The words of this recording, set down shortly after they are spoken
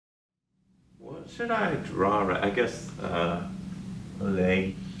What should I draw? I guess, a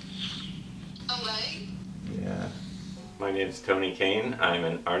leg. A leg? Yeah. My name's Tony Kane. I'm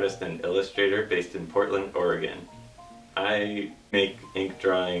an artist and illustrator based in Portland, Oregon. I make ink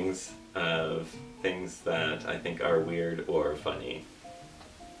drawings of things that I think are weird or funny.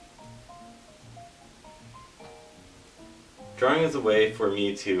 Drawing is a way for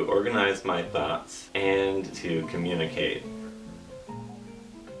me to organize my thoughts and to communicate.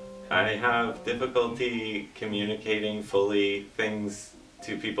 I have difficulty communicating fully things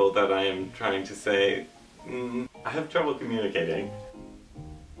to people that I am trying to say. I have trouble communicating.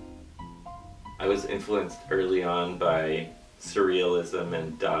 I was influenced early on by surrealism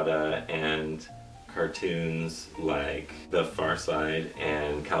and Dada and cartoons like The Far Side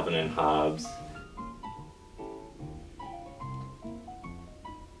and Calvin and Hobbes.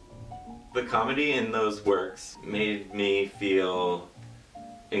 The comedy in those works made me feel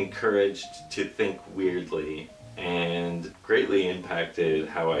encouraged to think weirdly and greatly impacted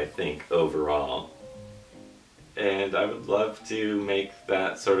how I think overall. And I would love to make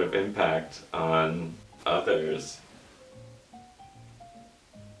that sort of impact on others.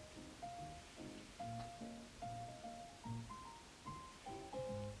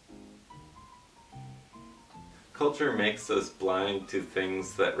 Culture makes us blind to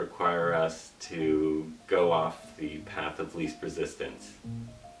things that require us to go off the path of least resistance.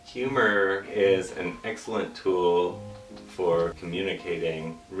 Humor is an excellent tool for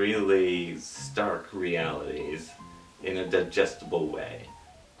communicating really stark realities in a digestible way.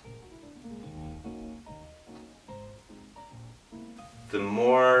 The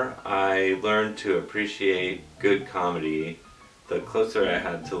more I learned to appreciate good comedy, the closer I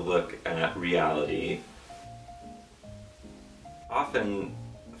had to look at reality. Often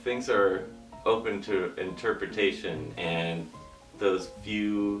things are open to interpretation, and those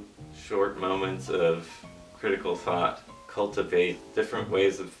few short moments of critical thought cultivate different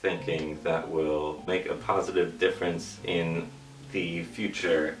ways of thinking that will make a positive difference in the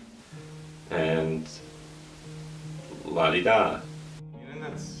future. And la-di-da. And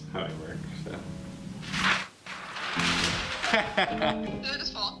that's how I work, so. That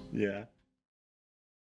is fall. Yeah.